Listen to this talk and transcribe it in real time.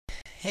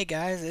Hey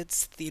guys,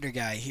 it's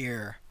Theaterguy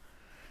here.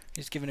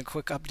 Just giving a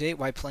quick update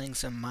while playing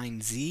some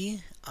Mine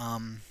Z.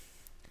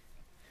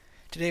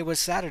 Today was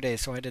Saturday,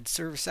 so I did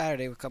Server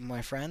Saturday with a couple of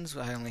my friends.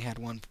 We only had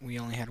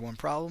one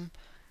problem.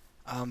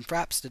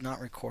 Fraps did not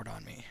record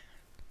on me.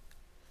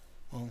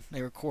 Well,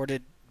 they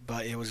recorded,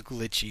 but it was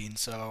glitchy, and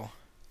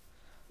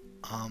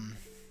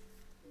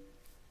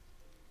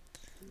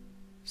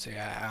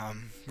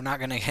we're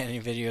not gonna get any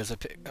videos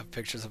of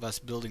pictures of us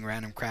building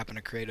random crap in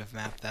a creative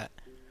map that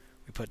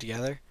we put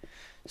together.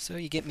 So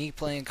you get me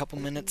playing a couple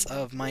minutes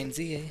of Mine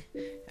Z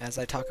as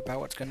I talk about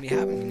what's going to be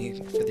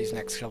happening for these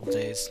next couple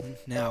days.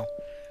 Now,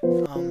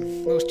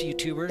 most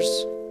YouTubers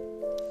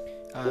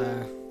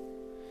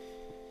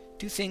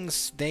do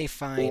things they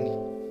find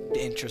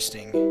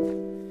interesting.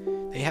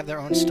 They have their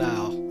own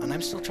style, and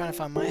I'm still trying to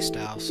find my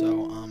style.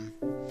 So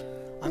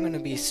I'm going to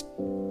be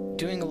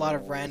doing a lot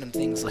of random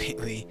things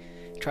lately,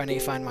 trying to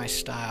find my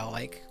style.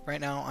 Like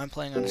right now, I'm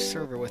playing on a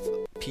server with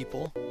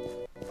people.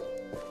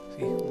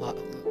 See, a lot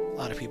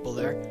of people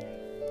there.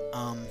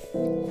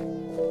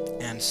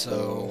 And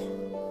so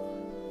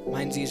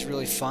Mine Z is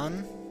really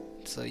fun,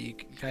 so you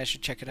guys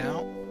should check it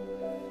out.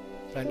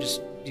 But I'm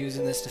just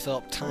using this to fill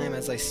up time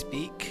as I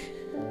speak.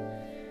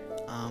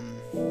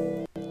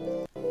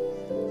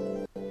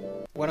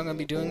 What I'm going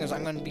to be doing is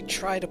I'm going to be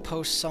trying to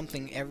post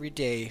something every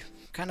day,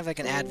 kind of like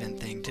an Advent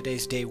thing.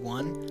 Today's day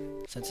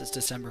 1, since it's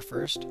December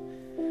 1st.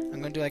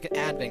 I'm going to do like an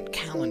Advent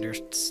calendar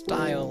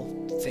style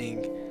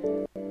thing.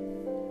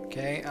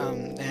 Okay,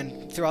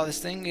 and throughout this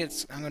thing,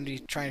 I'm going to be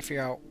trying to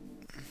figure out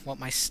what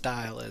my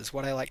style is,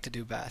 what I like to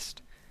do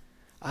best.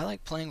 I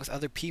like playing with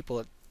other people.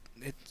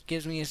 It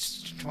gives me a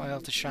trial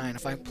to shine.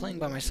 If I'm playing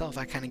by myself,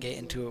 I kind of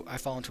I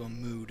fall into a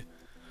mood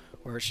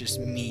where it's just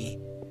me.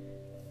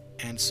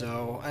 And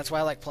so that's why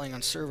I like playing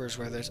on servers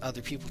where there's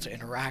other people to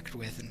interact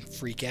with and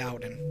freak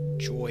out and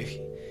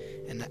enjoy,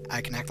 and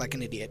I can act like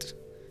an idiot.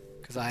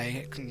 Because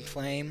I can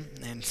claim,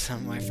 and some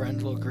of my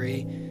friends will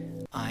agree,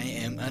 I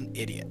am an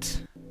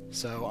idiot.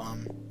 So,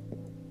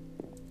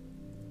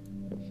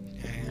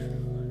 yeah.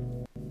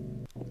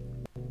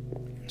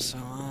 So,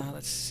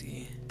 let's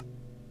see.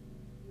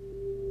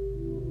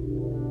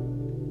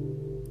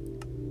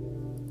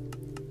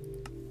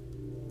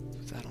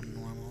 Put that on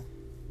normal.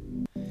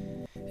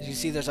 As you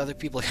see, there's other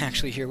people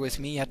actually here with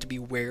me. You have to be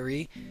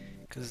wary,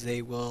 because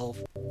they will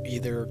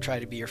either try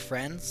to be your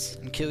friends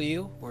and kill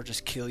you, or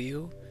just kill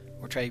you,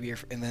 or try to be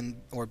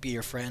be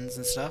your friends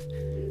and stuff.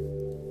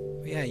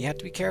 Yeah, you have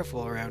to be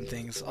careful around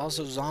things.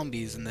 Also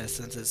zombies in this,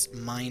 since it's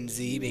Mine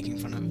Z,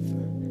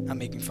 not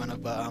making fun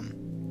of, but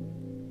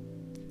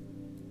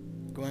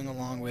going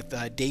along with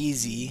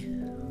Daisy.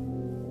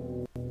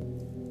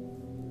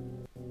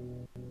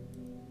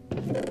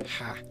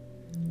 Ha.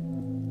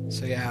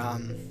 So yeah,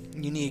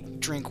 you need to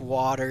drink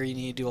water, you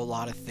need to do a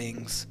lot of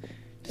things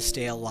to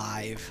stay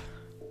alive.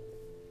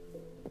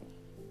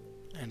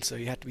 And so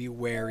you have to be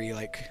wary,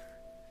 like,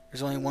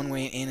 there's only one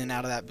way in and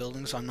out of that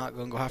building, so I'm not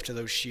going to go after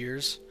those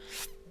shears.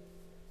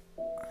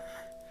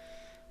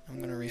 I'm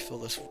going to refill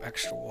this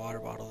extra water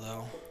bottle,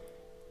 though.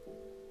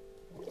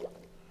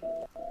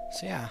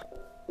 So yeah.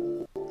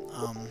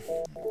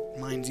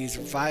 Mine Z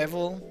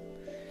Survival.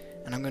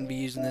 And I'm going to be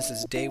using this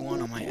as day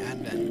 1 on my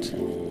Advent.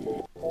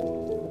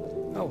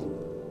 Oh.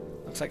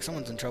 Looks like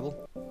someone's in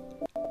trouble.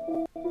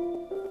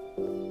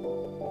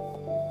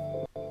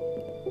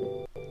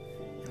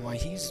 And while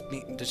he's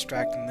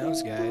distracting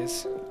those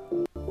guys...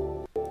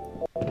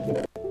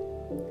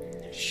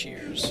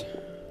 shears.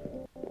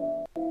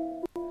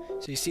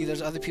 So you see,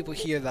 there's other people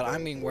here that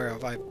I'm being aware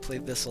of. I've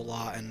played this a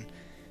lot and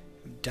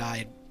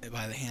died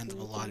by the hands of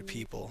a lot of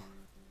people.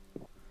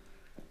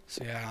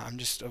 So yeah, I'm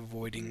just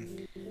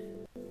avoiding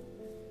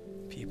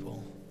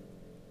people.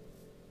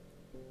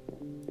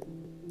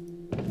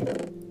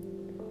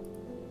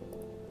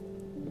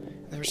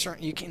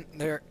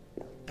 There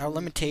are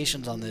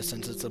limitations on this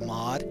since it's a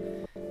mod,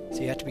 so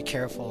you have to be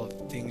careful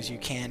of things you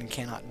can and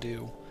cannot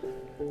do.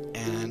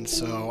 And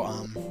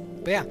so,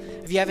 but yeah,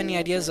 if you have any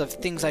ideas of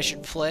things I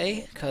should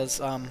play,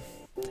 because I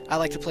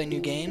like to play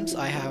new games.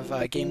 I have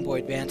a Game Boy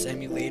Advance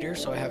emulator,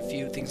 so I have a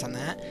few things on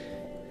that.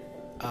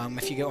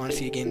 If you want to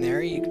see a game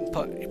there, you can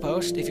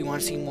post. If you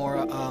want to see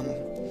more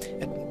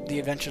The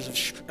Adventures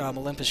of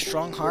Olympus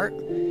Strongheart,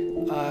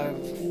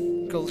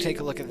 go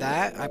take a look at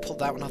that. I pulled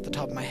that one off the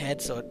top of my head,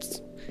 so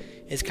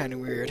it's kind of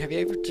weird. Have you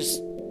ever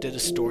just did a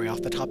story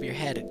off the top of your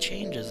head? It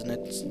changes, and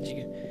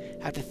you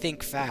have to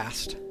think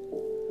fast.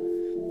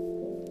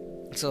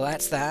 So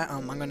that's that.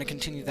 I'm going to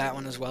continue that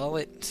one as well.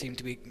 It seemed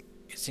to be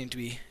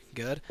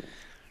good.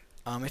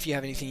 If you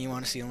have anything you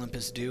want to see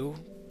Olympus do,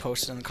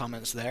 post it in the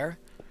comments there.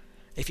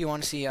 If you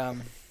want to see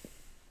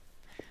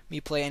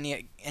me play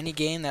any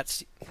game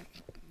that's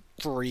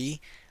free,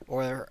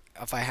 or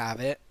if I have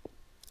it,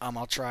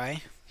 I'll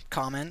try.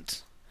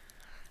 Comment.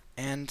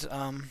 And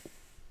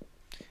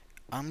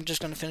I'm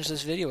just going to finish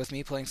this video with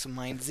me playing some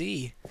Mine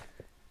Z.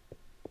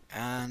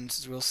 And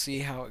we'll see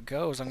how it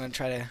goes. I'm going to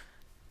try to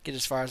get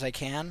as far as I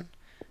can.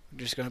 I'm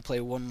just going to play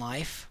one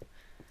life,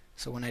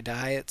 so when I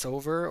die it's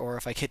over, or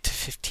if I get to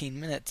 15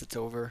 minutes it's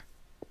over.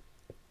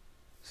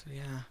 So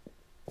yeah,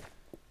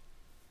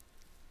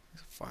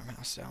 there's a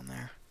farmhouse down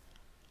there.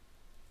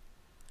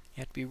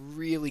 You have to be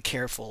really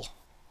careful.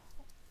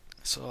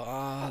 So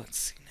let's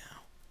see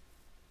now.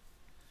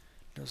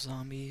 No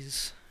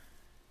zombies.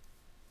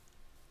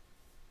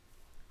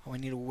 Oh, I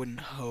need a wooden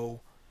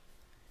hoe.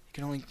 You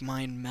can only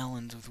mine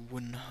melons with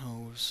wooden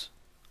hoes.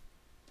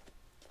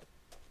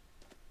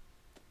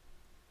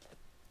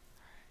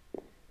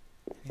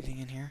 Anything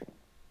in here?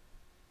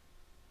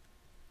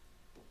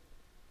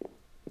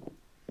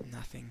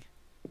 Nothing.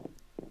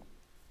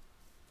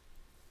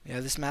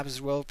 Yeah, this map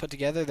is well put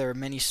together. There are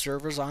many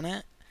servers on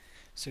it.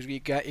 So you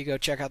go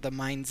check out the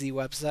MineZ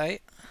website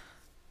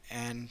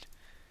and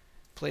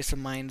play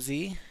some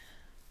MineZ.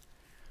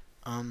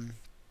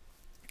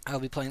 I'll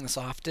be playing this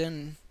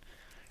often,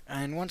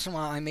 and once in a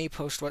while I may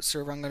post what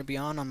server I'm going to be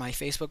on my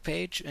Facebook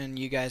page, and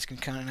you guys can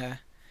kind of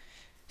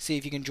see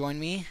if you can join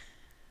me.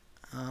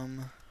 I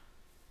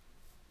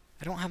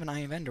don't have an Eye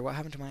of Ender. What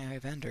happened to my Eye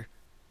of Ender?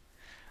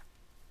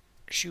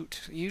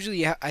 Shoot.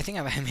 Usually, I think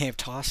I may have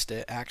tossed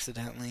it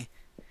accidentally.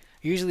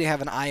 Usually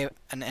have an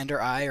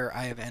Ender Eye, or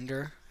Eye of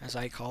Ender, as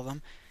I call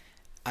them,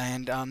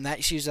 and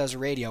that's used as a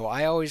radio.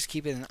 I always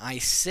keep it in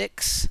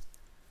I6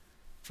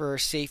 for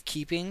safe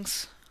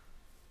keepings.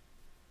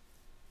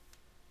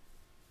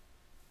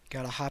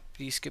 Got a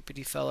hoppity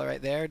skippity fella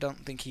right there.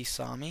 Don't think he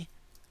saw me,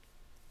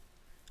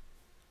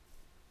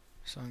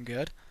 so I'm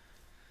good.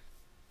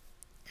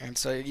 And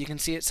so you can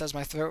see it says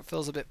my throat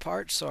feels a bit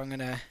parched, so I'm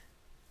gonna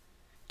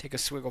take a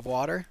swig of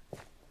water.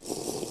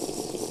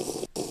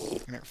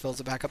 And it fills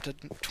it back up to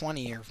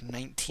 20 or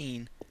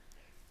 19.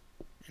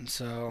 And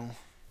so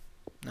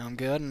now I'm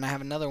good, and I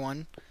have another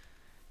one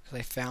because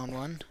I found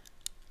one.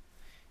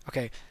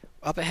 Okay,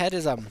 up ahead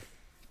is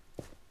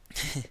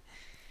is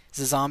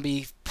a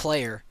zombie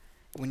player.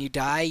 When you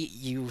die,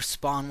 you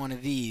spawn one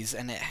of these,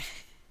 and it.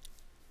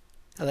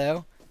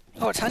 Hello?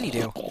 Oh, it's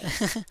Honeydew.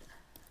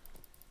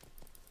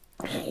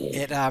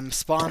 It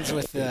spawns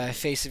with the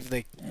face of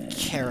the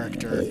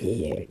character,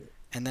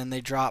 and then they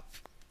drop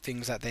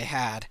things that they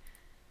had.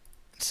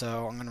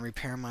 So I'm gonna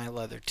repair my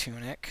leather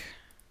tunic.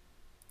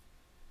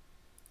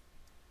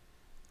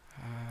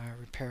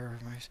 Repair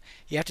my.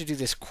 You have to do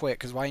this quick,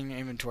 because while in your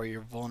inventory,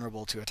 you're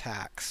vulnerable to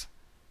attacks.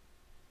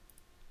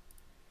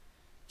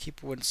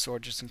 Keep a wooden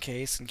sword just in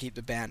case, and keep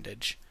the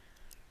bandage.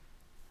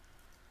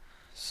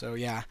 So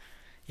yeah,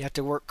 you have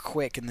to work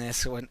quick in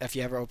this if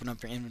you ever open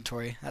up your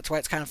inventory. That's why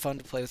it's kind of fun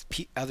to play with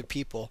other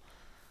people.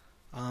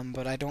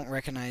 But I don't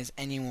recognize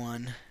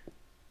anyone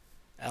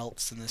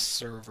else in this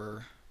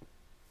server.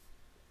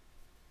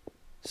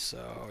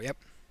 So, yep.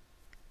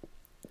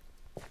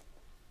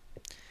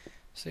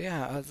 So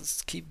yeah,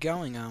 let's keep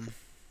going.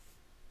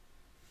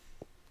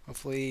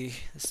 Hopefully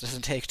this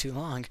doesn't take too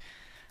long.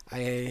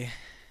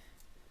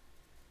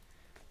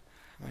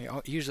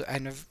 Usually I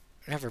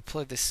never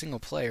played this single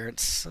player.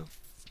 It's so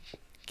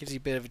gives you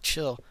a bit of a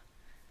chill.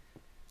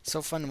 It's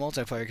so fun to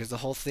multiplayer because the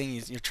whole thing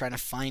is you're trying to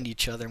find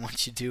each other, and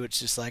once you do, it's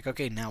just like,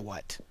 okay, now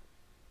what?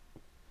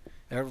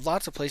 There are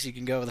lots of places you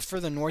can go. The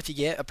further north you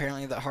get,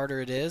 apparently the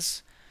harder it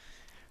is.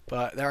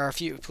 But there are a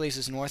few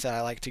places north that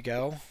I like to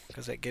go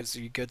because it gives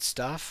you good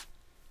stuff.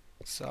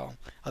 So,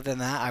 other than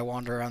that, I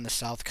wander around the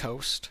south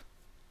coast.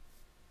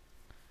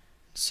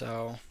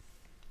 So,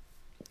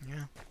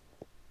 yeah.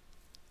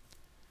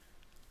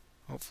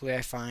 Hopefully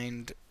I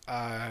find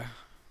a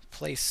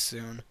place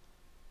soon.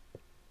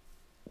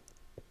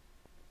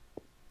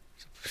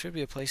 There should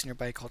be a place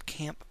nearby called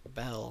Camp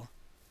Bell.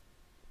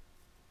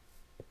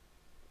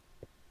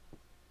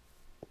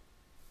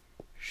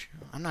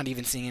 I'm not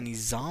even seeing any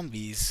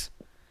zombies.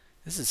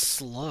 This is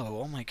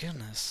slow. Oh my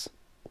goodness.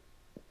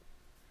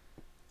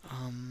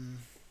 Oh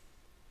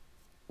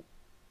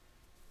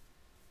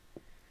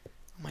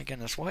my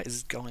goodness, what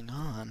is going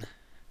on?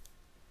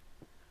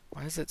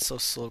 Why is it so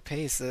slow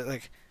paced?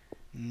 Like,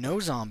 no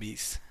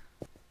zombies.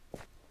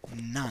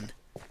 None.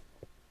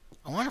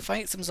 I want to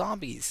fight some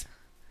zombies.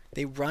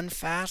 They run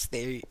fast.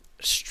 They're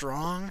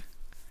strong.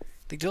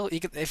 They deal.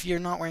 If you're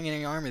not wearing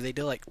any armor, they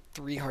deal like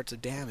 3 hearts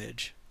of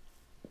damage.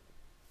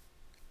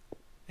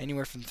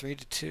 Anywhere from 3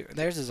 to 2.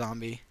 There's a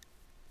zombie.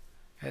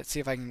 Let's see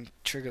if I can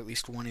trigger at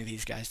least one of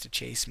these guys to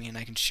chase me, and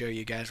I can show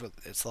you guys what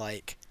it's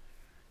like.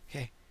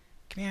 Okay,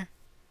 come here.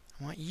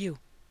 I want you.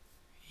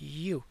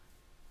 You.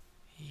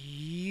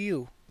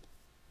 You.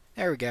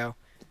 There we go.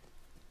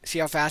 See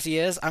how fast he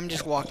is? I'm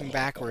just walking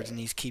backwards, and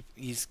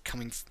he's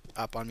coming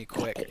up on me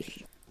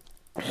quick.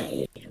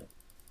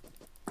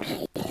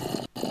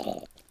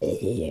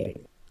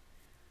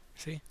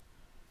 See?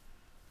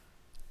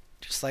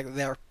 Just like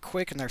they're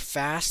quick and they're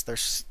fast. They're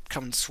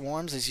coming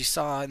swarms, as you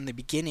saw in the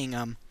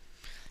beginning.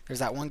 There's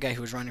that one guy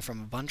who was running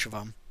from a bunch of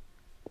them.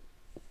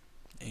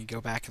 And you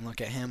go back and look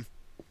at him.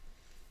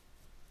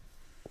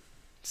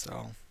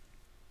 So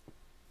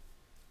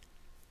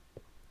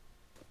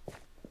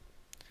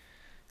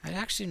I'd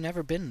actually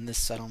never been in this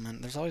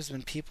settlement. There's always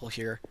been people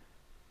here.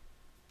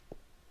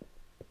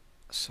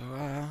 So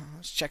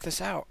let's check this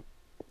out.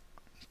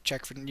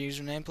 Check for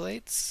username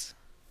plates.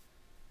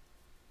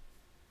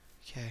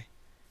 Okay.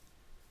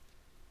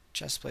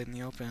 Chestplate in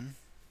the open.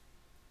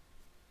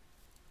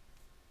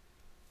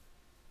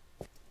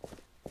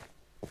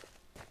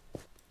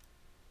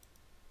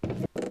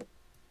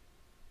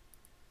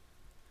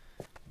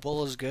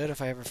 Wool is good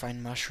if I ever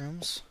find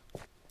mushrooms.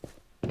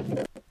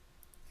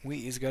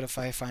 Wheat is good if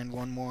I find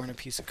one more and a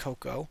piece of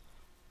cocoa.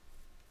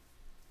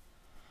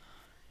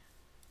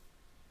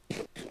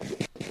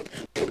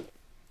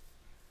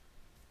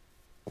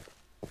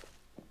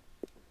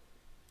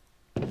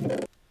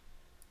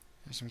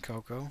 There's some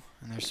cocoa,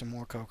 and there's some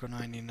more cocoa. Now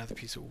I need another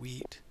piece of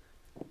wheat.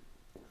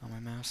 Oh, my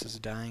mouse is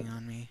dying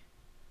on me.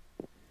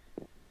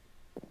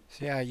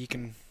 So yeah, you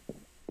can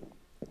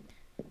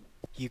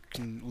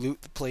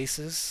loot the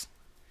places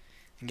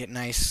and get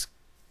nice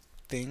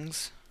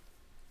things.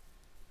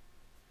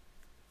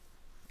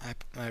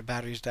 My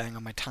battery's dying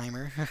on my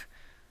timer.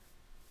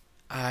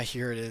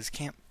 Here it is.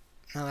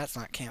 No, that's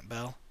not Camp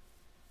Bell.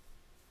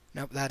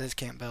 Nope, that is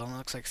Camp Bell. It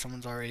looks like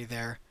someone's already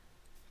there.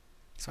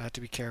 So I have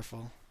to be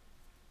careful.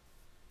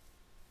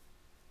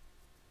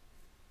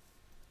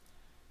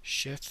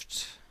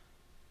 Shift.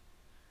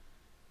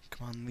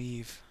 Come on,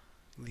 leave.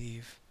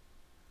 Leave.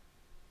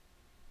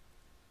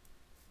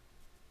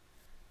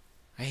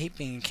 I hate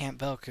being in Camp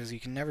Bell because you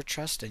can never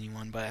trust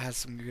anyone, but it has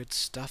some good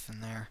stuff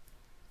in there.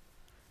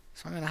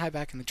 So I'm going to hide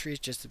back in the trees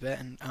just a bit,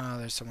 and oh,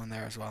 there's someone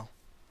there as well.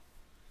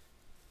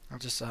 I'll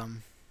just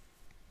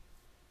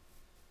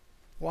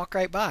walk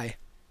right by.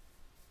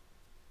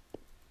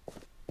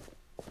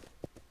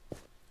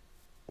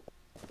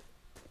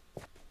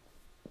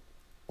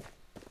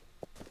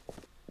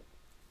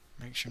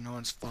 Make sure no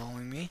one's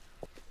following me.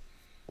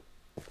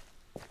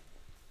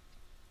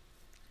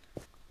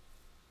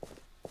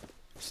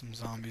 Some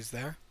zombies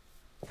there.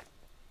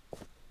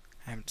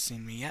 Haven't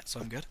seen me yet, so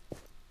I'm good.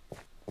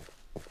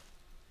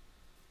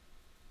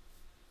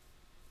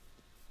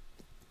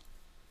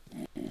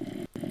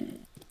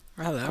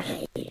 Hello.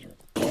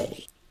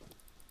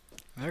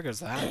 There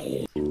goes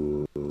that.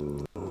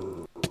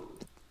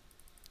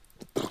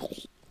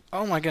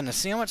 Oh my goodness,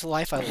 see how much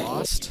life I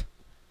lost?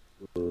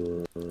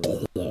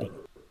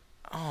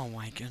 Oh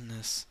my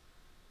goodness.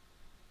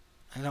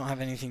 I don't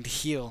have anything to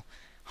heal.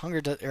 Hunger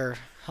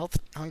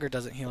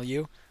doesn't heal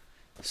you.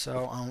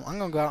 So I'm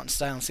gonna go out in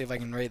style and see if I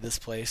can raid this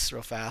place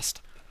real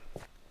fast.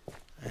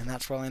 And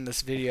that's where I'll end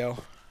this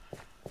video.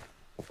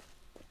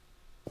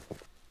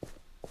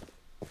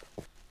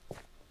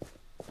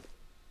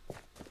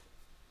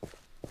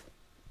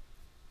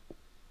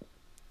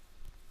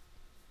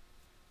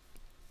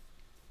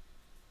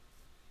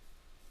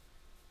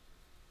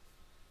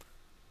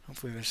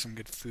 Hopefully there's some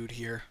good food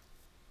here.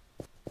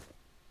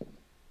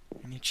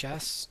 Any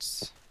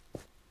chests?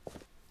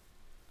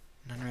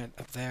 None right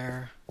up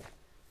there.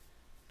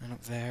 None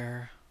up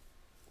there.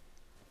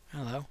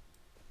 Hello.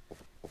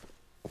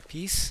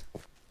 Peace?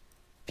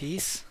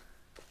 Peace?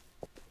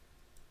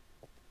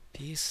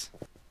 Peace?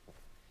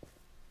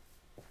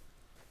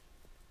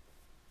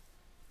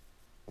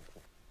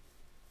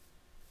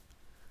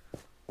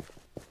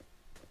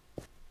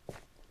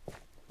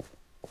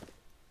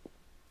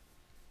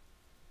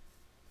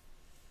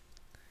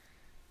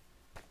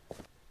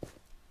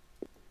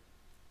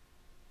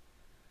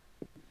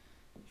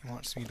 He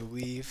wants me to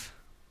leave.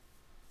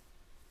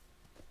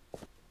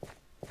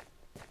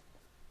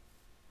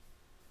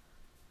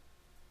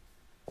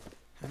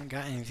 Haven't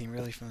got anything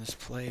really from this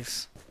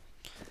place.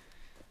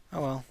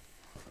 Oh well.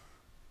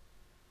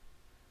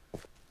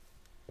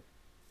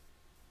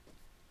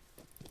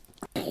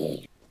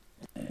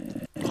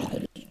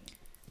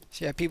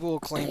 So yeah, people will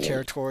claim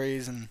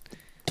territories and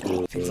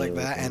things like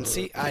that. And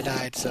see, I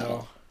died,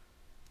 so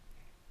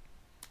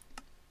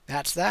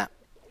that's that.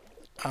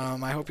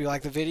 I hope you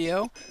liked the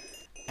video.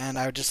 And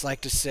I would just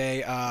like to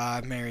say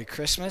Merry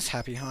Christmas,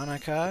 Happy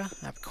Hanukkah,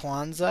 Happy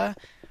Kwanzaa,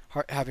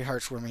 Happy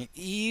Heartwarming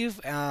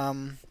Eve,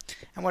 and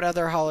what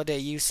other holiday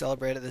you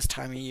celebrate at this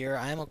time of year.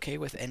 I am okay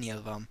with any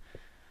of them.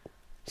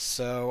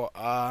 So,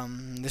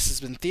 this has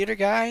been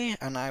Theaterguy,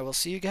 and I will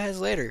see you guys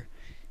later.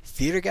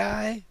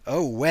 Theaterguy,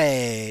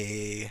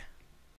 away!